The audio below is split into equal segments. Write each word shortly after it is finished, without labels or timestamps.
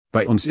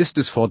Bei uns ist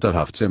es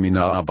vorteilhaft,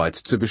 Seminararbeit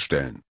zu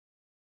bestellen.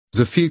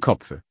 So viel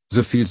Kopfe,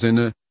 so viel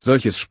Sinne,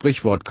 solches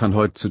Sprichwort kann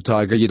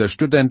heutzutage jeder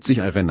Student sich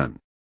erinnern.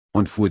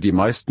 Und für die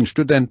meisten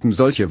Studenten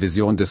solche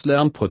Vision des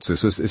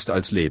Lernprozesses ist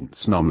als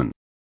Lebensnormen.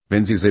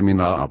 Wenn Sie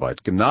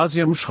Seminararbeit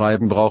Gymnasium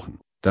schreiben brauchen,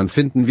 dann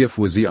finden wir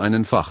für Sie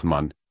einen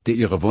Fachmann, der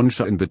Ihre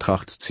Wünsche in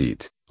Betracht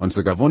zieht, und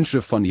sogar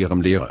Wünsche von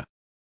Ihrem Lehrer.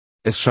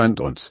 Es scheint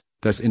uns,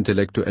 dass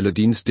intellektuelle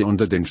Dienste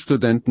unter den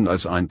Studenten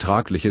als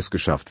Eintragliches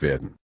geschafft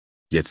werden.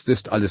 Jetzt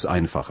ist alles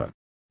einfacher.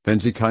 Wenn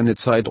Sie keine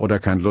Zeit oder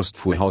keine Lust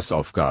für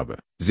Hausaufgabe,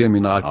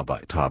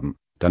 Seminararbeit haben,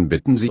 dann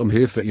bitten Sie um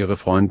Hilfe Ihrer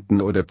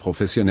Freunden oder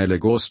professionelle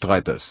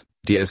Ghostwriters,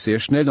 die es sehr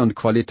schnell und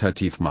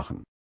qualitativ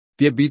machen.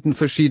 Wir bieten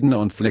verschiedene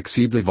und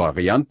flexible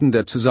Varianten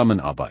der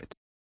Zusammenarbeit.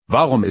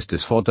 Warum ist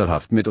es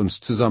vorteilhaft, mit uns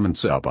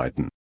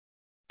zusammenzuarbeiten?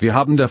 Wir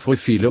haben dafür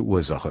viele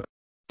Ursachen.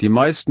 Die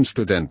meisten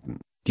Studenten,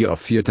 die auf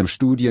 4.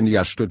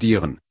 Studienjahr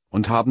studieren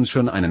und haben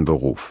schon einen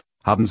Beruf,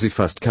 haben sie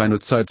fast keine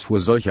Zeit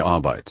für solche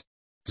Arbeit.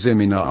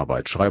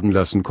 Seminararbeit schreiben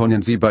lassen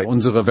können Sie bei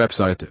unserer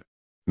Webseite.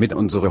 Mit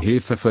unserer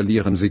Hilfe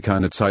verlieren Sie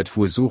keine Zeit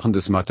für Suchen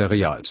des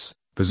Materials,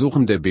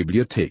 Besuchen der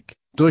Bibliothek,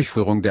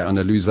 Durchführung der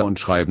Analyse und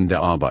Schreiben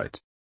der Arbeit.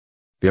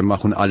 Wir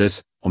machen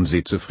alles, um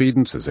Sie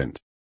zufrieden zu sind.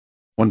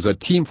 Unser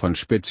Team von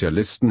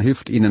Spezialisten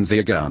hilft Ihnen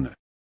sehr gerne.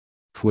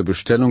 Für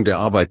Bestellung der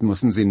Arbeit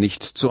müssen Sie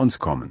nicht zu uns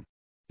kommen.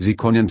 Sie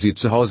können sie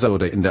zu Hause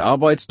oder in der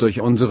Arbeit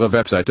durch unsere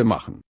Webseite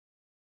machen.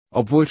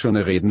 Obwohl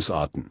schöne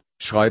Redensarten,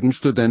 schreiben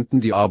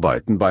Studenten die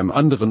Arbeiten beim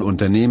anderen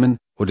Unternehmen,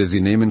 oder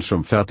sie nehmen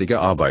schon fertige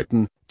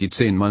Arbeiten, die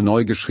 10-mal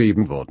neu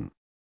geschrieben wurden.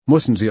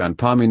 Müssen Sie ein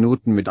paar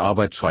Minuten mit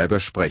Arbeitsschreiber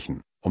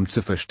sprechen, um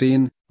zu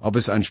verstehen, ob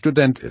es ein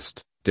Student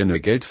ist, der nur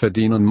Geld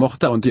verdienen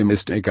möchte und ihm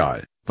ist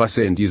egal, was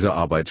er in dieser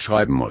Arbeit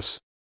schreiben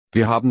muss.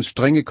 Wir haben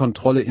strenge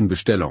Kontrolle in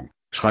Bestellung,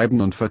 Schreiben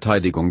und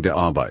Verteidigung der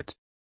Arbeit.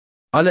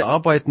 Alle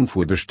Arbeiten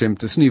für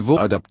bestimmtes Niveau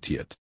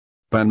adaptiert.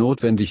 Bei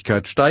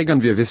Notwendigkeit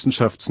steigern wir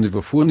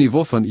Wissenschaftsniveau für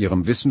Niveau von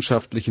Ihrem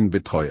wissenschaftlichen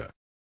Betreuer.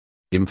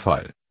 Im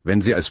Fall,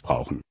 wenn Sie es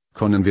brauchen,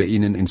 können wir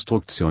Ihnen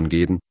Instruktion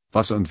geben,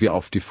 was und wir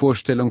auf die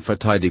Vorstellung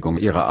Verteidigung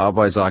Ihrer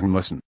Arbeit sagen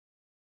müssen.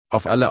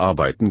 Auf alle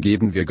Arbeiten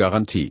geben wir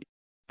Garantie.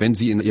 Wenn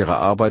Sie in Ihrer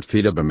Arbeit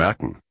Fehler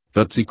bemerken,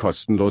 wird sie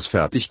kostenlos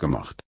fertig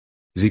gemacht.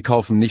 Sie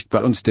kaufen nicht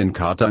bei uns den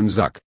Kater im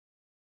Sack.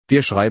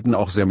 Wir schreiben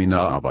auch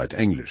Seminararbeit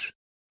Englisch.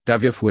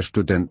 Da wir für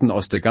Studenten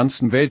aus der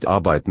ganzen Welt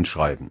Arbeiten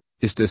schreiben,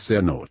 ist es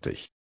sehr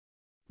nötig.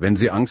 Wenn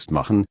Sie Angst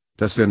machen,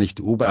 dass wir nicht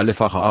über alle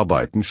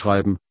Facharbeiten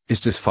schreiben,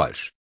 ist es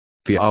falsch.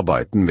 Wir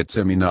arbeiten mit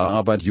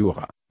Seminararbeit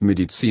Jura,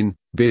 Medizin,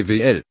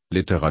 BWL,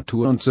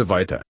 Literatur und so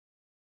weiter.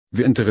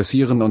 Wir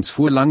interessieren uns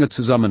für lange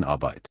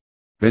Zusammenarbeit.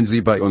 Wenn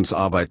Sie bei uns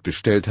Arbeit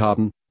bestellt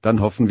haben,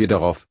 dann hoffen wir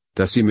darauf,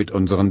 dass Sie mit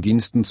unseren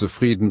Diensten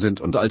zufrieden sind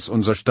und als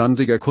unser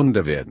ständiger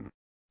Kunde werden.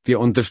 Wir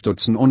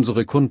unterstützen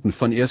unsere Kunden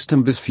von 1.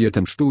 bis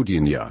 4.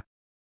 Studienjahr.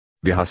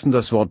 Wir hassen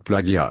das Wort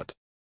Plagiat.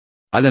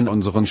 Allen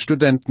unseren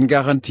Studenten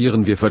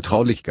garantieren wir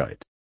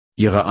Vertraulichkeit.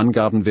 Ihre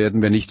Angaben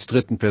werden wir nicht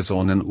dritten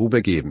Personen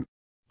übergeben.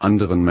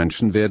 Anderen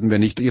Menschen werden wir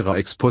nicht ihre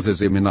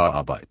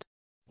Exposé-Seminararbeit.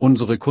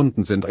 Unsere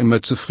Kunden sind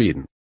immer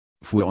zufrieden.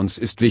 Für uns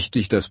ist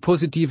wichtig das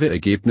positive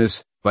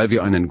Ergebnis, weil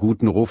wir einen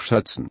guten Ruf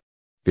schätzen.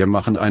 Wir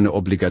machen eine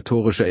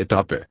obligatorische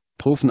Etappe,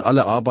 prüfen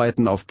alle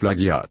Arbeiten auf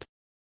Plagiat.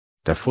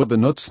 Dafür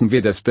benutzen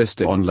wir das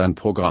beste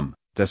Online-Programm,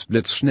 das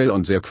blitzschnell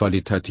und sehr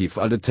qualitativ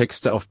alle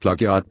Texte auf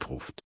Plagiat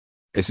prüft.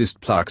 Es ist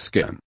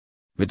Plagscan.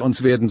 Mit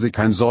uns werden Sie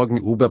keine Sorgen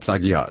über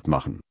Plagiat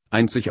machen,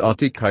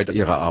 Einzigartigkeit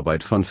Ihrer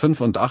Arbeit von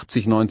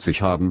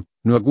 85/90 haben,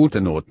 nur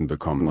gute Noten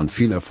bekommen und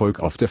viel Erfolg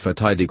auf der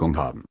Verteidigung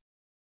haben.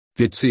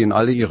 Wir ziehen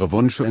alle Ihre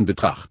Wünsche in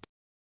Betracht.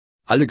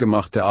 Alle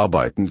gemachte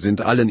Arbeiten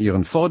sind allen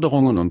Ihren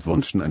Forderungen und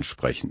Wünschen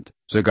entsprechend,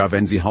 sogar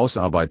wenn Sie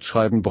Hausarbeit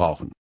schreiben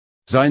brauchen.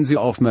 Seien Sie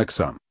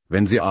aufmerksam,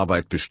 wenn Sie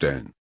Arbeit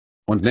bestellen.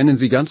 Und nennen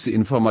Sie ganze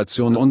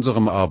Informationen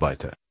unserem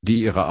Arbeiter,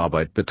 die Ihre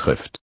Arbeit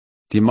betrifft.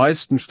 Die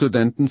meisten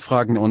Studenten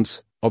fragen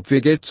uns, ob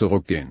wir Geld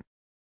zurückgehen.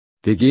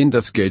 Wir gehen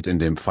das Geld in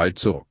dem Fall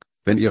zurück,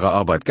 wenn Ihre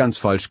Arbeit ganz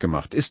falsch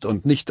gemacht ist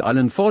und nicht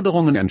allen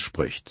Forderungen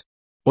entspricht.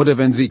 Oder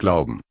wenn Sie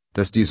glauben,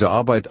 dass diese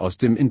Arbeit aus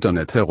dem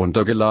Internet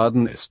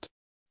heruntergeladen ist.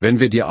 Wenn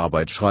wir die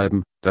Arbeit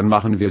schreiben, dann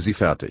machen wir sie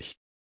fertig.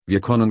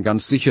 Wir können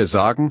ganz sicher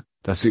sagen,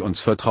 dass Sie uns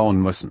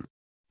vertrauen müssen.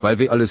 Weil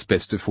wir alles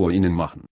Beste vor Ihnen machen.